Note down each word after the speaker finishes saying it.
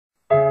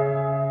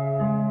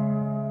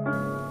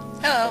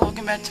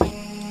back to me.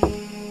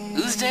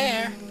 Who's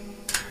there?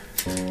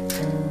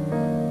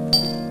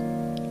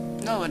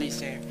 Nobody's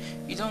there.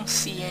 You don't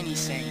see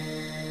anything.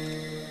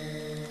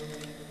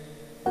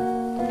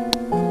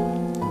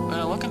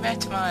 Well, welcome back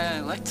to my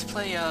Let's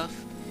Play of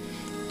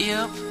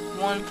ILP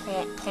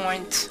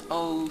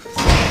 1.04.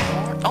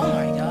 Oh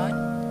my god.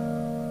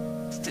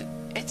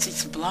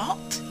 It's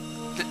blocked?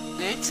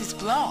 It's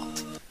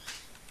blocked.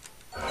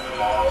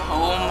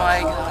 Oh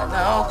my god,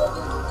 no.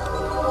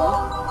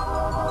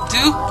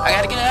 Dude, I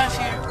gotta get out of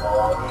here.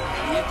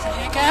 Get the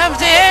heck out of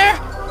there!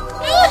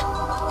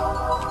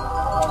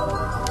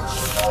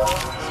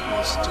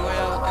 Supposed to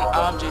dwell an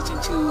object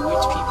into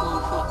which people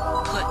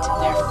put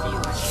their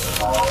feelings.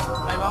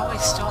 I've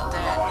always thought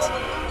that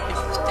if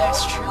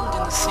that's true,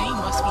 then the same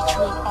must be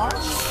true of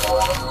art.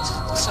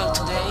 So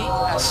today,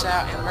 I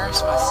shall immerse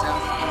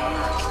myself in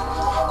work,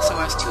 so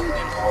as to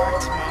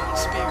impart my own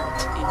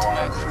spirit into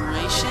my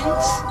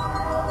creations.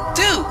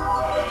 Dude!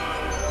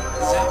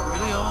 Is that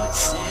really all it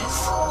says?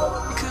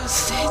 You could have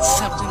said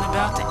something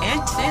about the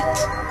exit.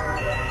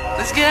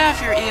 Let's get out of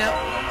here, ILP.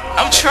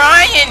 I'm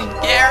trying,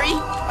 Gary!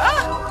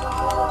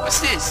 Ah! What's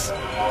this?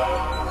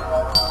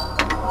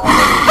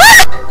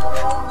 Ah!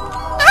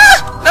 Ah!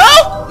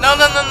 No! No,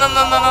 no, no, no,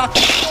 no, no, no.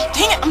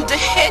 Dang it, I'm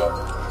dead.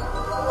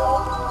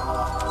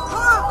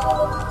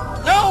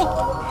 No!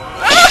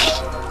 Ah!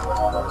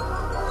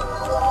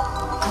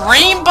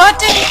 Green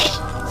button?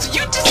 So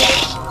you just...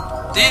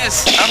 This,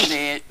 I'm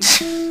dead.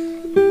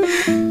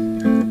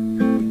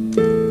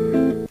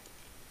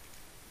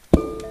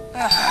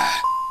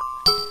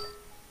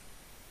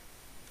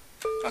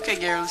 Okay,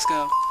 Gary, let's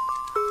go.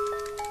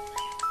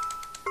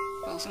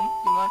 Wilson,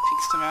 you might pick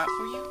some out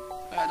for you?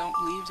 But I don't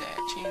believe that.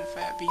 Change the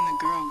fact being a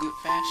girl of good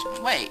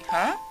fashion. Wait,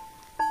 huh?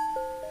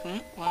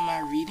 What am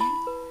I reading?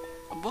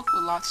 A book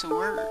with lots of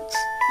words.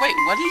 Wait,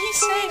 what did he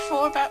say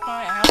for about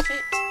my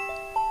outfit?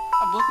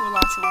 A book with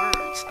lots of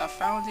words. I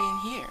found it in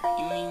here.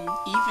 You mean,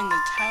 even the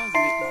title's a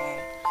bit long.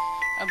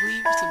 I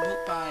believe it's a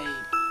book by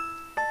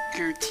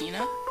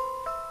Gertina.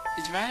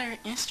 It's rather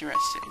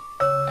interesting.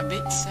 A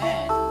bit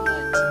sad,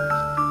 but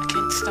I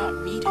can't stop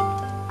reading.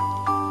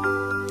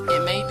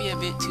 It may be a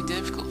bit too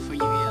difficult for you,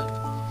 ILP.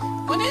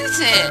 What is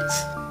it?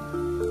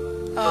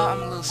 Oh,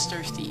 I'm a little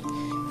thirsty.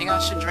 Think I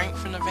should drink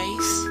from the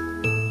vase?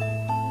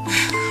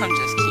 I'm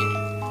just kidding.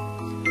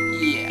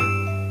 Yeah.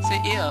 Say,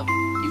 ILP,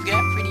 you've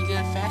got pretty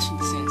good fashion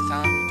sense,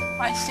 huh?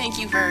 Why, thank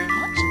you very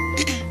much.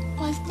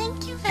 Why,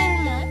 thank you very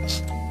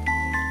much.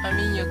 I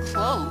mean, your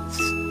clothes.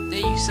 They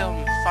use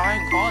some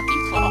fine quality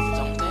cloth,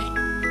 don't they?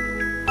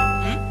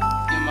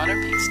 Your mother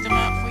picks them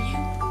out for you?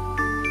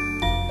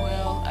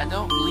 Well, I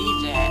don't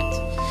believe that.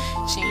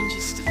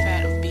 Changes the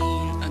fact of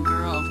being a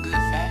girl of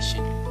good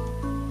fashion.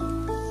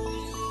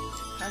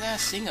 Now that I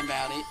think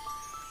about it,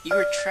 you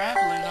were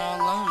traveling all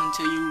alone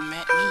until you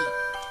met me.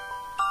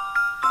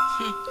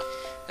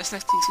 That's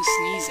nothing to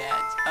sneeze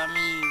at. I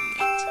mean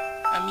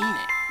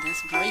it.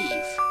 That's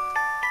brave.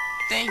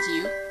 Thank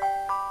you.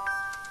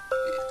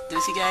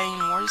 Does he got any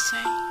more to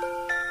say?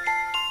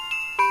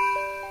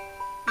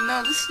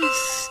 No, this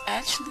is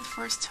actually the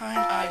first time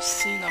I've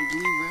seen a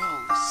blue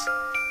rose.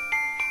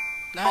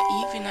 Not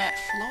even at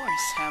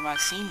florists have I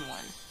seen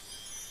one.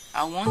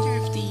 I wonder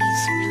if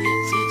these really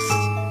exist.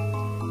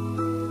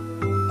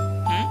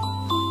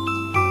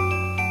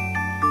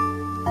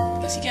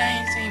 Does he got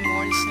anything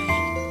more to say?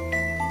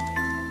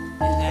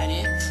 Is that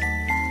it?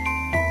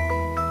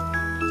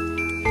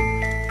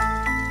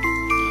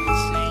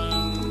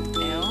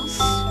 Anything else?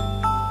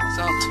 It's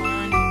all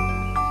torn.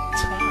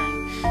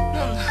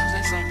 No,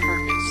 that's on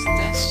purpose.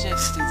 That's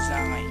just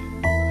design.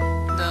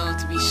 Though,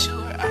 to be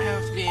sure, I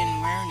have been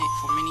wearing it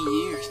for many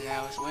years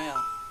now as well.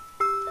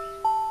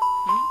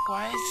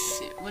 Why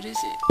is it? What is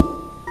it?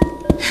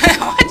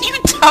 Why do you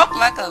talk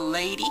like a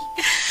lady?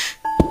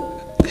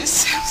 This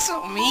sounds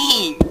so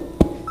mean.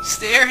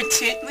 Stare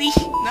intently?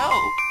 No.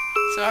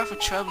 Sorry for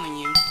troubling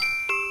you.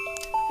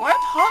 Why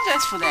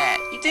apologize for that?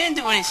 You didn't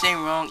do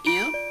anything wrong,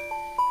 ILP.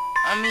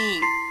 I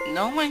mean,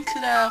 no one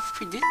could have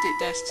predicted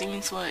that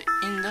things would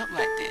end up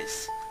like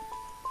this.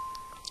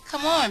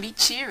 Come on, be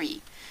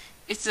cheery.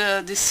 It's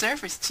a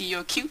disservice to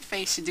your cute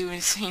face to do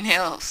anything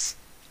else.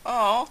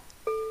 Oh,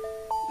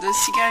 does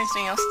she got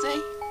anything else to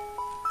say?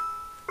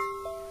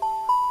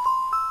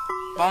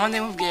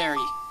 Bonding with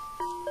Gary.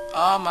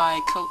 All my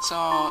coats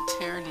all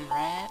teared and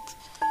ragged.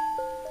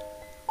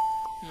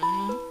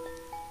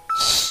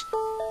 Shh.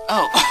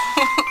 Oh.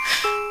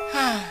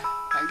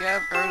 I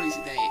got up early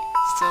today,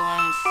 so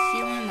I'm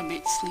feeling a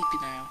bit sleepy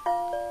now.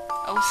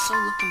 I was so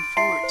looking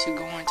forward to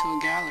going to a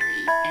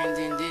gallery, and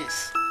then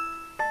this.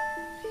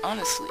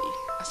 Honestly,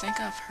 I think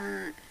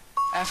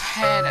I've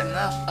had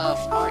enough of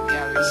art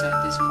galleries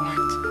at this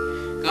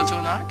point. Go to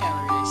an art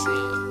gallery, they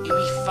said. It'd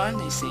be fun,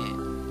 they said.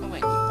 Oh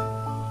wait.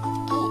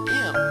 Oh,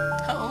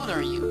 ILP, how old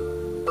are you?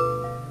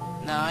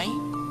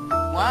 9?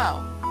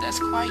 Wow, that's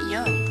quite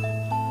young.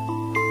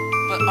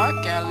 But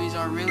art galleries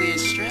are really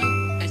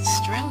Australian at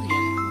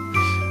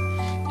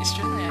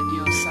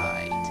your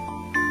side.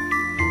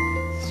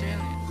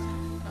 Australian.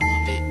 I'm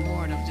a bit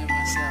bored of them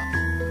myself.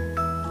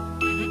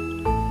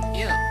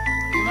 Yeah.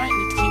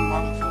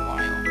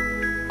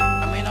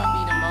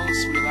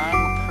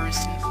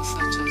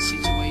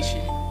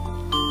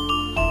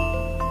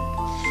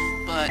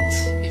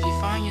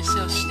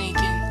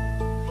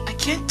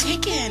 can't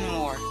take it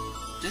anymore.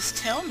 Just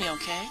tell me,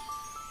 okay?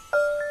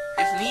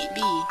 If need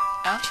be,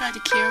 I'll try to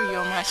carry you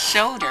on my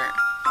shoulder.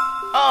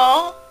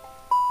 Oh.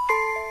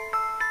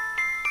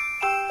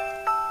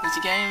 Did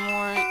you got any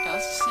more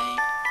else to say?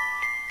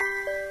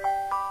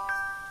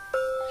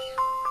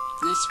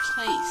 This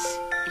place,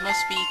 it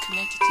must be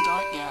connected to the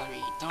art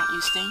gallery, don't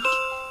you think?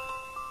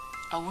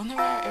 I wonder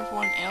where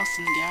everyone else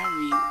in the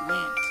gallery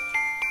went.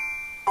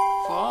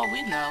 For all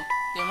we know,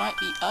 there might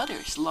be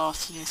others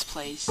lost in this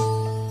place.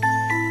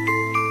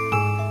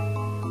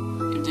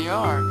 If there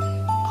are,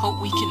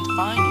 hope we can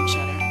find each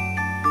other.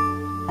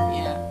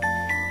 Yeah,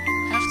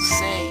 I have to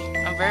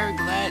say, I'm very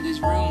glad this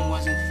room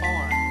wasn't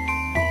far.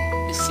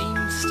 It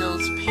seems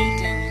those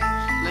painting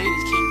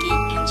ladies can get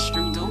in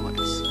through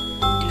doors,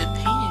 and the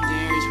painting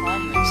there is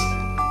harmless.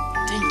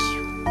 Thank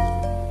you.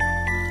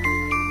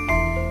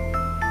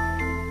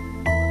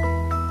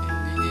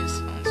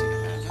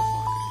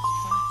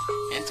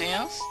 Anything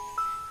else?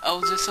 I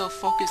was just so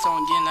focused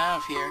on getting out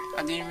of here,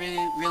 I didn't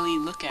really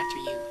look after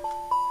you.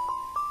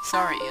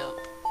 Sorry, Ilp.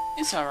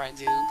 It's alright,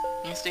 dude.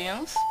 Anything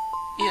else?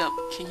 Ilp,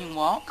 can you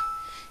walk?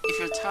 If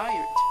you're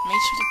tired,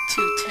 make sure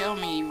to tell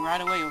me right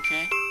away,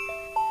 okay?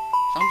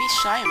 Don't be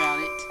shy about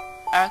it.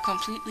 I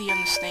completely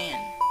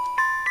understand.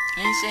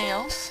 Anything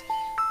else?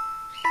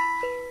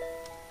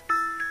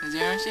 Is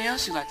there anything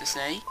else you'd like to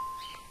say?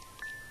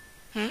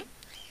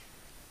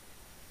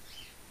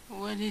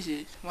 What is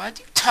it? Why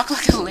do you talk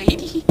like a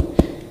lady?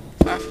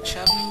 Sorry for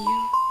troubling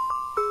you.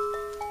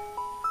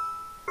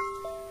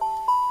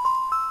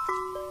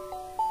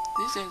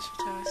 This is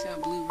trying to see a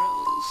blue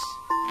rose.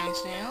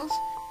 Anything else?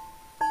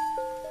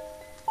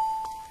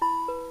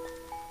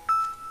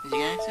 Did you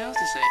got anything else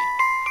to say?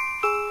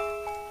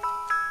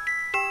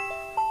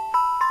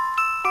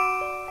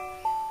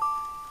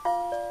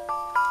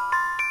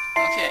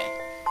 Okay.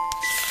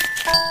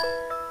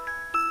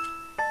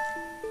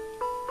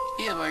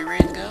 Yeah, are you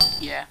ready to go?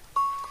 Yeah.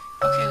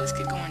 Okay, let's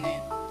get going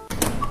then.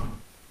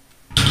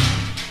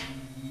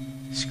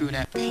 Screw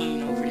that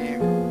pain over there.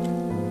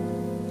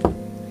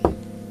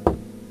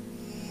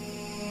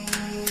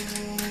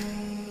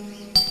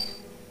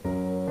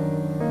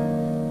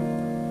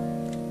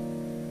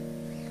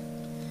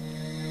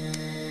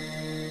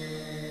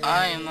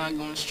 I am not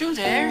going through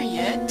there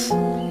yet.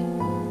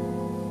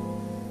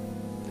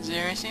 Is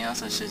there anything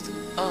else I should do?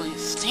 Oh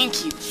yes,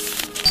 thank you.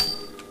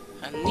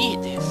 I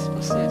need this.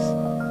 What's this?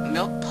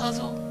 Milk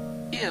puzzle?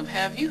 Ib,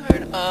 have you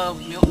heard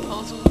of milk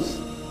puzzles?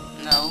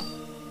 No.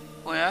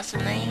 Well, as the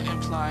name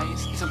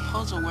implies, it's a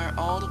puzzle where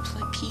all the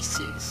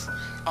pieces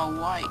are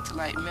white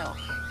like milk.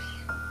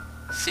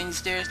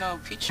 Since there's no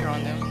picture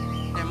on them,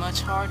 they're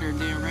much harder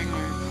than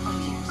regular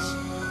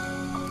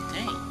puzzles.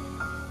 Dang.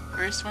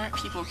 Very smart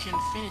people can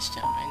finish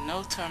them in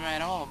no time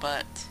at all,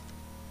 but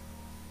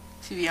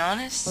to be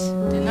honest,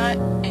 they're not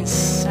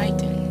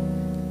exciting,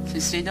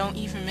 since they don't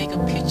even make a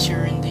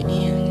picture in the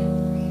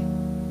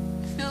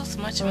end. It feels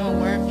much more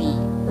worthy.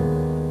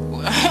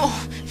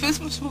 Feels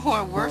much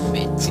more worth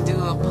it to do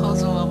a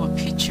puzzle of a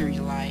picture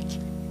you like.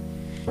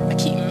 I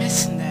keep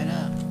messing that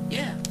up.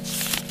 Yeah.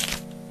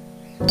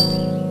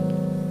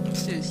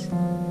 What's this?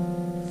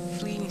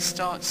 Fleeting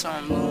thoughts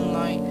on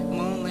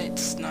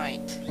moonlit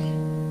night.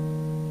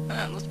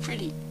 That looks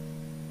pretty.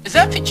 Is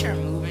that picture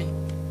moving?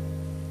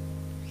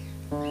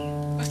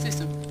 What's this?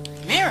 A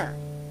mirror.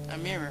 A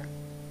mirror.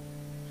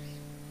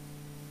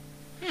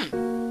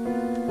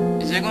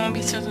 Is there gonna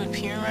be something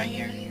appearing right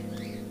here?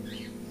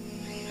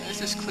 Let's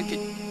just click it.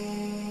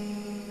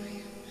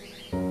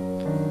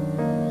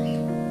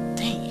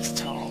 Dang, he's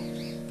tall.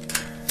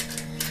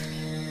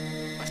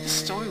 What's the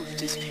story with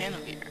this panel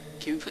here?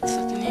 Can we put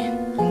something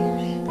in?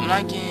 I'm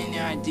not getting any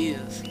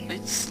ideas.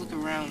 Let's look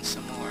around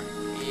some more.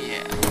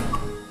 Yeah.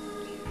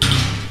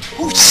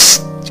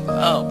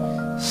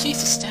 Oh, she's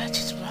the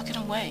statue's blocking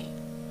away.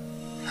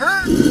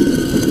 Her!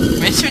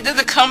 Make sure it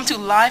doesn't come to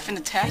life and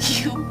attack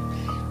you.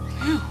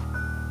 Phew.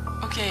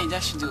 Okay,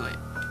 that should do it.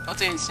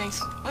 Okay,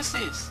 thanks. What's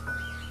this?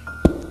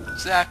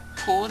 Should I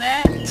pull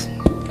that?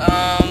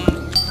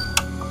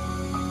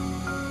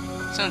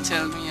 Something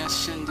tells me I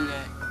shouldn't do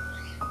that.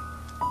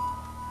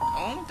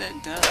 Oh, that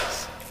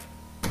does.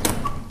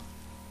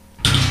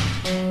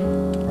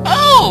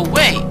 Oh,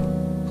 wait!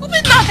 Who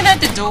been knocking at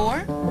the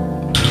door?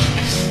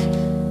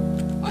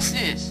 What's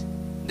this?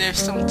 There's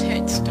some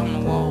text on the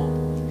wall.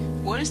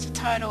 What is the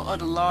title of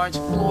the large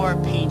floor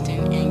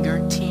painting in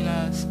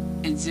Gertina's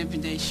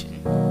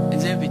exhibition? What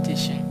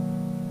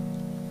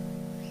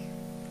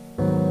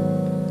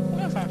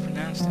if I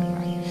pronounced that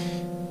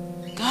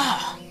right?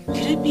 God, could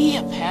it be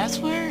a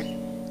password?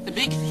 The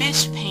big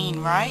fish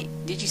painting, right?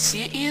 Did you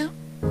see it, Il?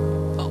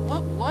 But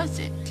what was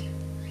it?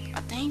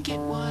 I think it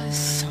was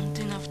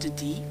something of the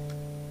deep.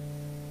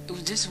 It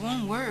was just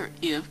one word,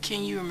 Il.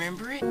 Can you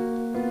remember it?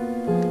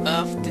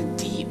 Of the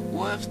deep.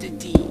 What of the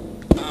deep?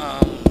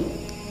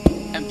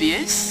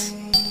 Abyss?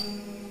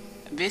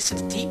 Abyss of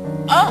the deep?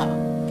 Ah!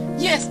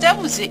 Yes, that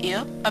was it,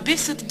 Il.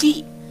 Abyss of the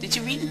deep. Did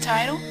you read the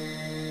title?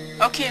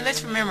 Okay,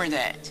 let's remember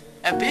that.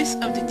 Abyss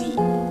of the deep.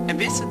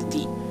 Abyss of the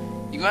deep.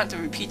 You're going to have to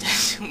repeat that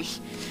to me.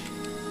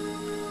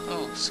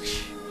 Oh,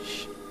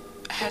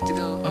 I have to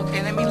go.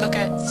 Okay, let me look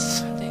at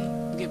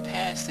something. Get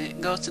past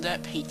it. Go to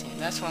that painting.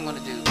 That's what I'm gonna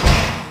do.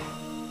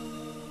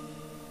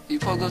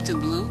 Before I go to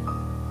blue.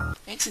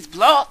 It's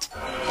blood.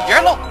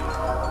 Yellow.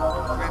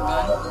 Red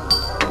gun.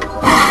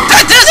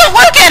 That doesn't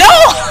work at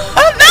all!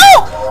 Oh no!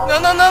 No,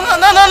 no, no, no,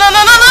 no, no, no,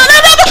 no, no, no, no,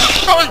 no,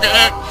 no! I'm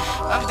dead.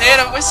 I'm dead.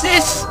 What's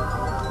this?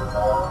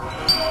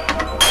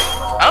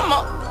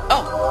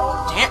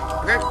 Oh, damn.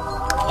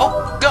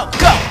 Oh, go,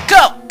 go,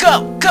 go, go,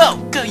 go,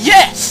 go.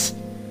 Yes!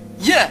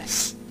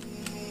 Yes!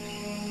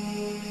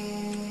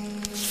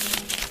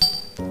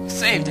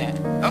 Save that.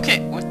 Okay,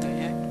 what the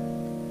heck?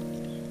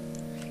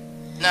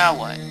 Now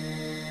what?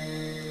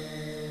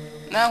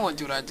 Now what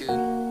do I do?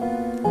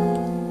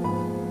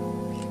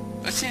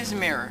 What's in his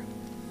mirror?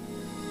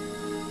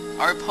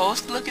 Are we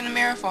supposed to look in the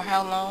mirror for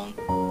how long?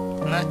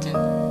 Nothing.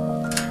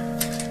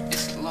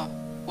 It's locked.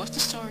 What's the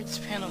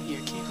storage panel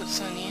here? Can you put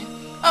something in?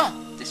 Oh,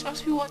 this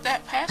must be what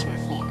that password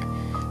for.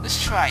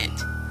 Let's try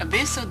it.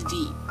 Abyss of the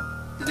Deep.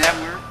 Did that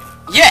work?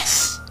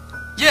 Yes!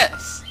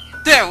 Yes!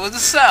 There was a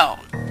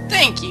sound.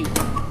 Thank you.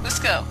 Let's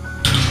go.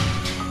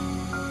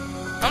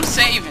 I'm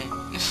saving.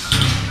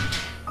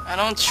 I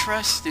don't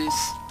trust this.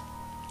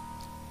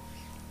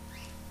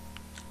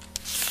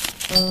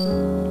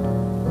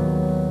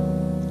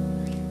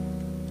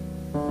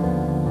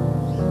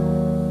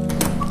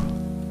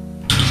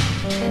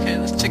 Okay,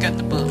 let's check out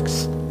the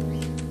books.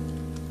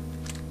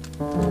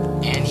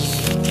 Annie.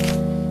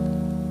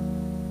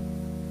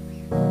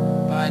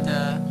 By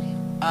the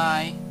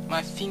eye,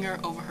 my finger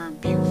over her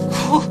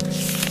beautiful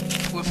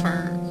with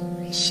her.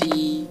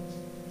 She.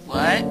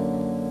 What?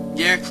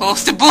 You're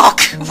close to book.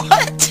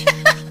 What?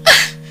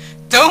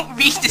 Don't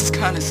read this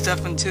kind of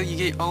stuff until you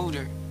get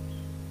older.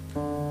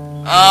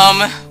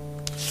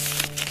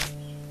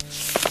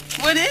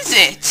 What is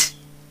it?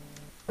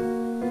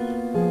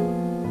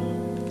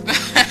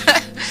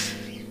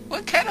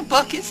 What kind of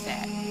book is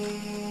that?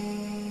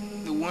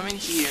 The woman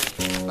here,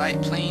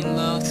 like plain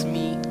loves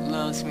me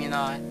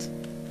not.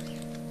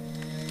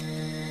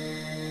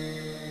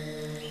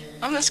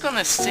 I'm just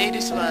gonna say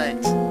this,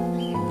 but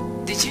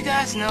did you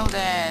guys know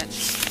that,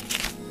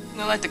 you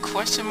know, like the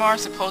question mark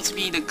is supposed to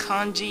be the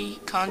kanji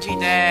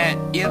that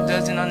Ib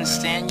doesn't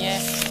understand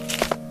yet?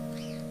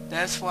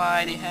 That's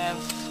why they have,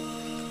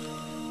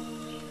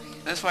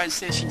 that's why it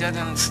says she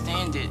doesn't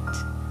understand it.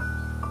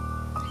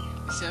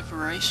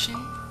 Separation?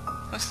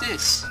 What's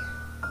this?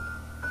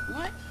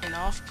 What an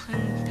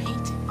off-putting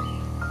painting.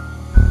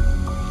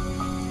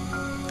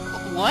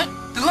 What?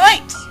 The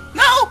lights!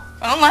 No!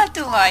 I don't like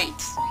the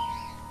lights.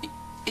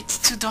 It's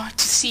too dark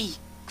to see.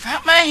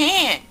 Grab my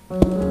hand!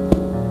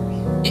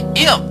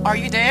 Ib, are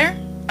you there?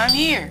 I'm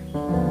here.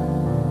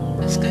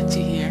 That's good to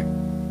hear.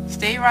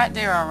 Stay right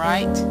there,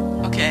 alright?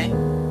 Okay.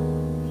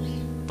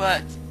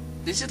 But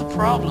this is the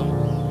problem.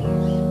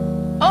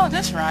 Oh,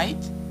 that's right.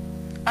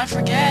 I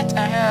forgot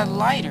I had a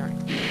lighter.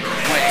 Wait,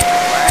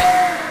 what?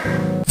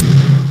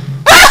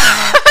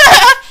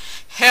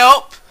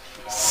 Help!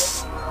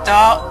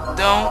 Stop!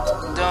 Don't.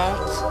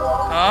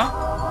 Huh?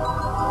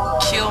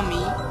 Kill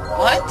me.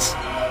 What?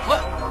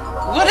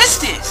 What is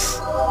this?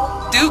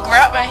 Dude,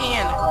 grab my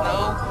hand.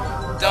 No,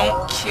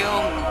 don't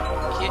kill me.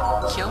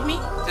 Kill me?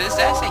 Does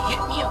that say hit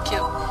me or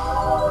kill?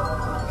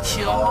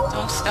 Kill me.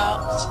 Don't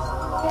stop.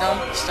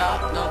 Don't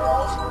stop. Don't.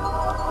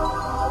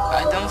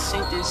 I don't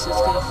think this is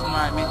good for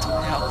my mental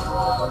health.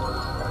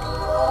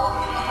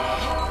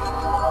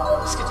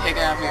 Let's get the heck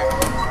out of here.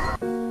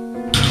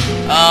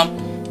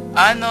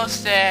 I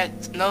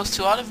noticed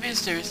to all the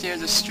visitors,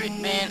 there's a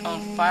strict ban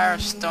on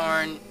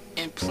Firestone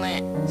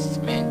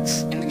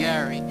emplacements in the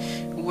gallery.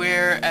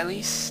 Where at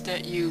least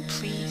that you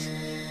please,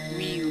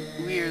 we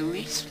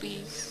release,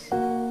 please.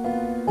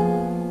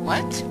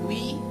 What?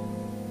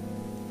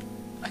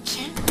 I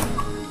can't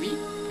read.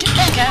 Get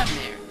back out of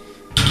there.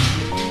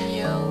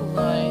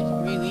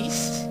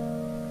 Release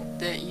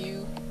that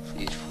you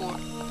please for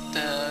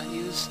the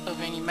use of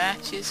any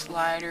matches,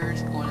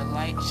 lighters, or the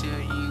lights you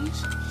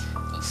use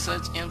of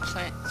such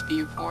implants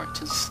be reported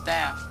to the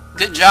staff.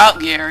 Good job,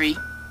 Gary.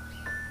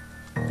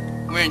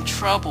 We're in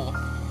trouble.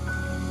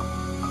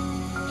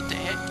 What the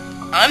heck?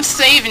 I'm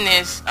saving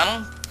this. I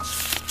don't.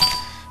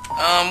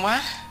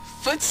 What?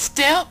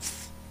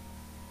 Footsteps?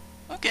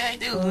 Okay,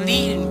 they're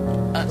leading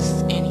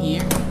us in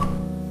here.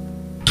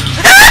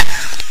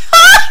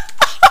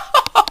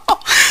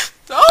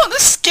 Oh,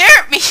 this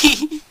scared me.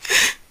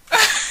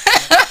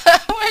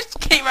 It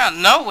came out of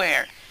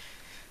nowhere.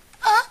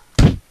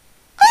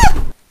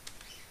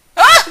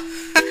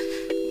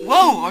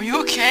 Whoa, are you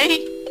okay?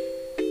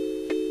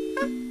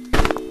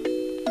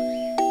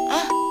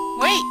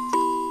 Wait.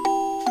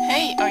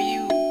 Hey,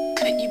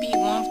 could you be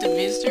one of the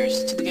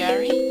visitors to the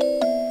gallery?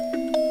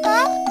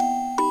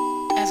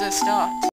 As I start.